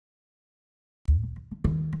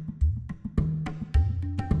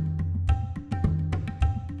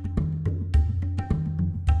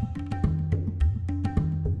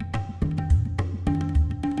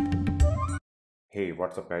Hey,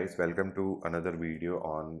 what's up guys? Welcome to another video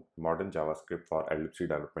on modern JavaScript for LWC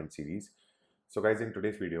development series. So guys, in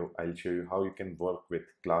today's video, I'll show you how you can work with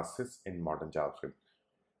classes in modern JavaScript.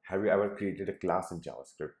 Have you ever created a class in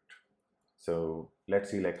JavaScript? So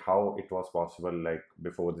let's see like how it was possible like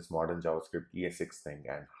before this modern JavaScript ES6 thing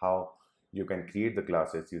and how you can create the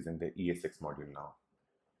classes using the ES6 module now.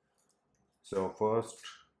 So first,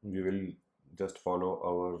 we will just follow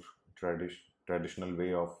our traditional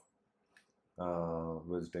way of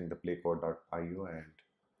visiting the playcode.io and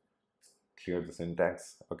clear the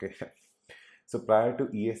syntax. Okay. So prior to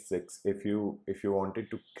ES6, if you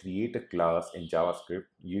wanted to create a class in JavaScript,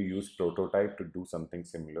 you use prototype to do something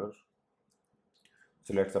similar.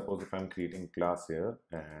 So let's suppose if I'm creating a class here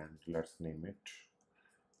and let's name it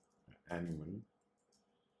animal.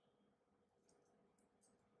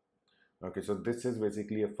 Okay, so this is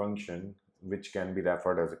basically a function which can be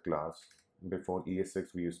referred as a class. Before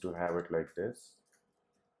ES6, we used to have it like this.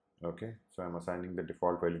 Okay, so I'm assigning the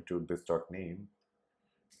default value to this dot name,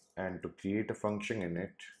 and to create a function in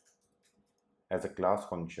it as a class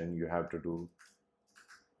function, you have to do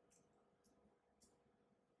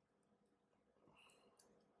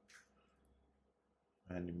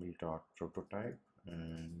animal.prototype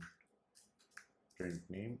and print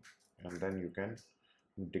name, and then you can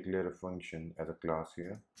declare a function as a class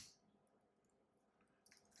here.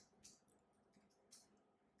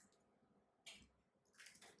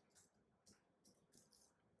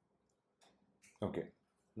 Okay,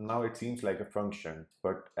 now it seems like a function,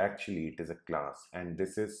 but actually it is a class, and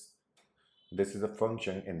this is a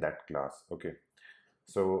function in that class. Okay,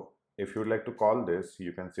 so if you would like to call this,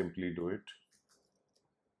 you can simply do it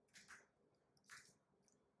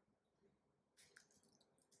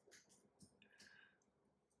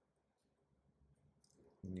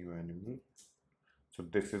new animal. So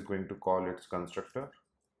this is going to call its constructor.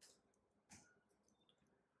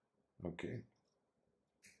 Okay,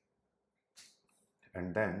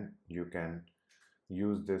 and then you can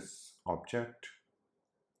use this object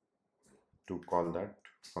to call that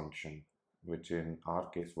function, which in our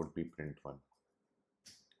case would be print1.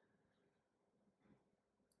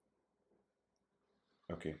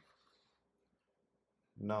 Okay,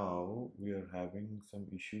 now we are having some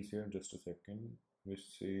issues here. Just a second, which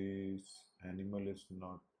says animal is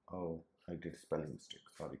not, oh, I did spelling mistake,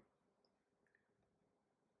 sorry.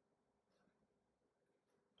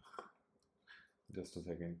 Just a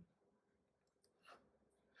second.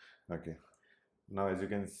 Okay, now as you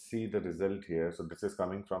can see the result here, so this is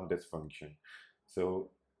coming from this function. So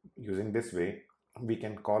using this way, we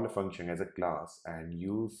can call a function as a class and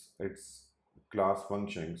use its class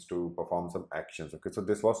functions to perform some actions. Okay, so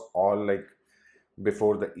this was all like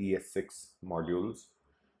before the ES6 modules,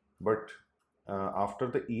 but after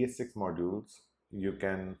the ES6 modules, you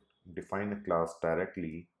can define a class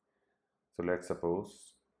directly. So let's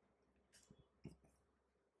suppose,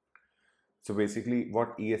 so basically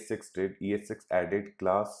what ES6 did, ES6 added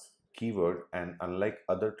class keyword, and unlike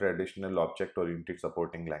other traditional object oriented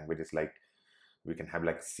supporting languages like we can have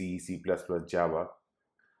like C, C++, Java,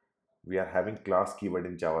 we are having class keyword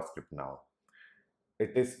in JavaScript now.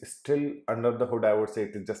 It is still under the hood, I would say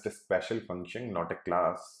it is just a special function, not a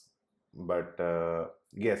class. But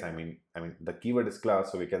yes, I mean the keyword is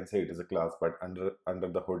class, so we can say it is a class, but under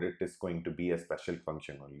the hood it is going to be a special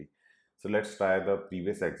function only. So let's try the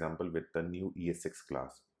previous example with the new ES6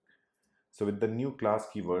 class. So with the new class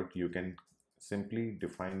keyword, you can simply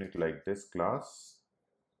define it like this class,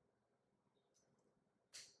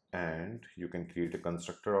 and you can create a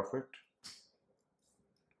constructor of it.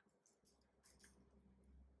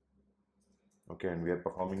 Okay, and we are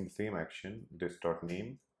performing the same action. This dot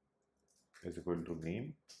name is equal to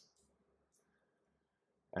name,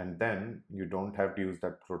 and then you don't have to use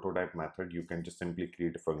that prototype method. You can just simply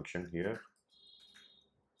create a function here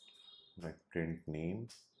like print name,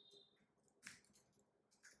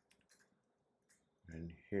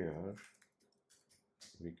 and here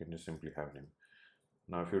we can just simply have name.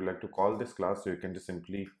 Now if you would like to call this class, so you can just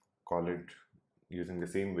simply call it using the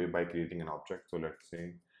same way by creating an object. So let's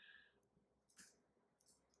say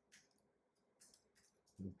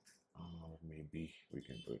maybe we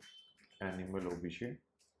can put animal obj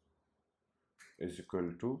is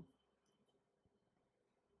equal to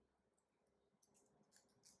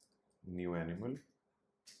new animal.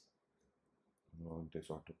 This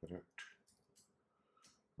autocorrect.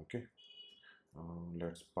 Okay,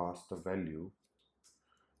 let's pass the value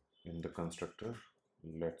in the constructor.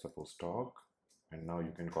 Let's suppose dog, and now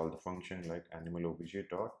you can call the function like animal obj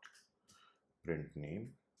dot print name,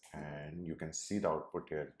 and you can see the output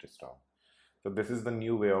here, it is dog. So this is the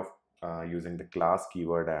new way of using the class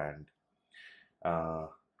keyword and uh,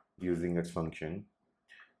 using its function.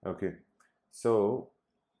 Okay, so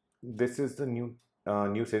this is the new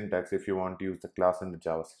syntax if you want to use the class in the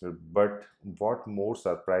JavaScript. But what more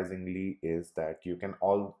surprisingly is that you can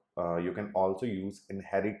also use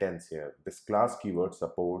inheritance here. This class keyword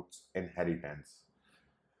supports inheritance.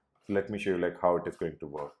 So let me show you like how it is going to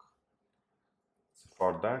work. So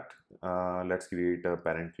for that, let's create a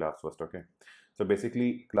parent class first. Okay, so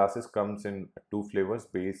basically classes comes in two flavors: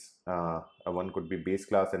 base, one could be base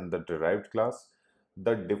class and the derived class.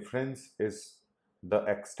 The difference is the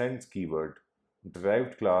extends keyword.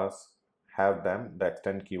 Derived class have them, the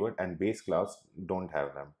extend keyword, and base class don't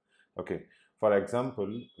have them. Okay, for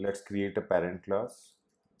example, let's create a parent class,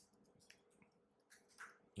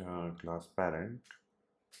 class parent,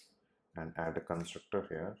 and add a constructor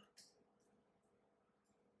here.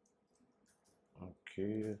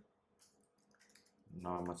 Okay,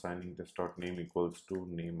 now I'm assigning this dot name equals to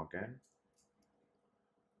name again.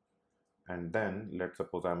 And then let's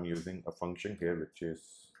suppose I'm using a function here which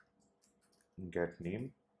is get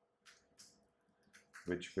name,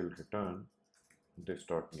 which will return this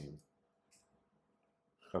dot name.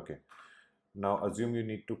 Okay, now assume you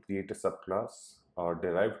need to create a subclass or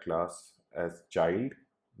derived class as child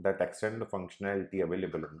that extend the functionality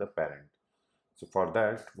available in the parent. So for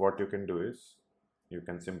that, what you can do is you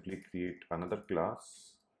can simply create another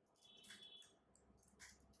class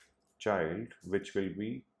child which will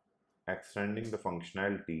be extending the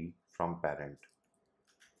functionality from parent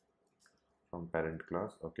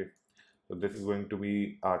class. Okay, so this is going to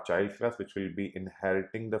be our child class which will be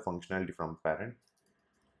inheriting the functionality from parent.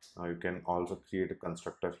 Now you can also create a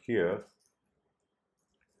constructor here,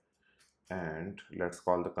 and let's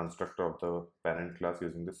call the constructor of the parent class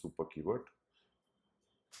using the super keyword.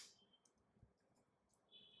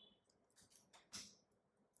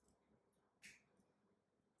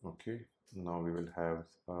 Okay, now we will have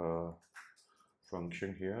a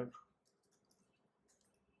function here,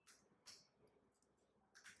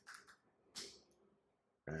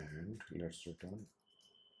 and let's return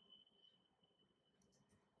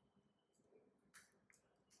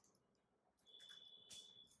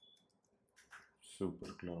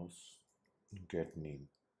super class get name.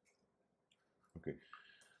 Okay,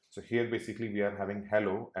 so here basically we are having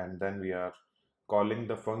hello, and then we are calling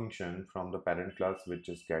the function from the parent class which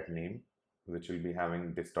is get name, which will be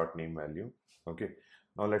having this dot name value. Okay,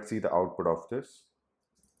 now let's see the output of this.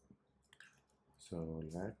 So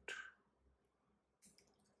let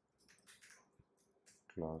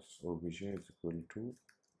class obj is equal to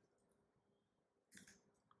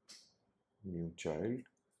new child,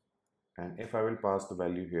 and if I will pass the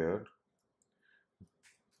value here,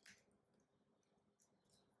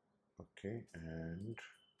 okay, and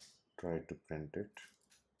try to print it,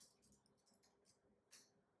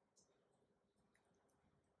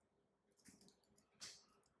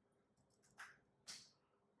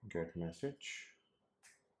 get message,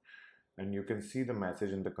 and you can see the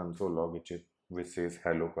message in the console log which says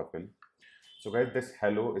hello couple. So guys, this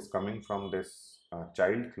hello is coming from this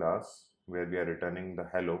child class where we are returning the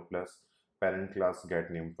hello plus parent class get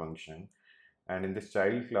name function. And in this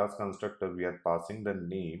child class constructor, we are passing the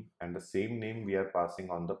name, and the same name we are passing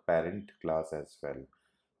on the parent class as well.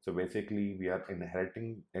 So basically we are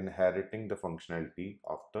inheriting the functionality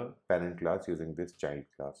of the parent class using this child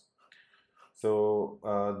class. So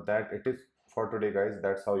that it is for today, guys.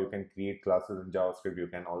 That's how you can create classes in JavaScript. You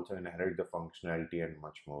can also inherit the functionality and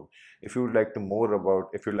much more. If you would like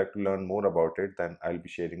if you'd like to learn more about it, then I'll be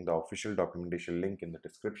sharing the official documentation link in the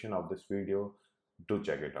description of this video. Do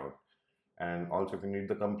check it out. And also, if you need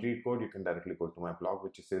the complete code, you can directly go to my blog,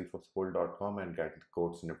 which is salesforce.com, and get the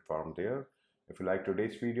code snip from there. If you like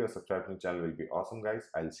today's video, subscribe to the channel will be awesome, guys.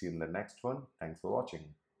 I'll see you in the next one. Thanks for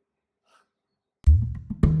watching.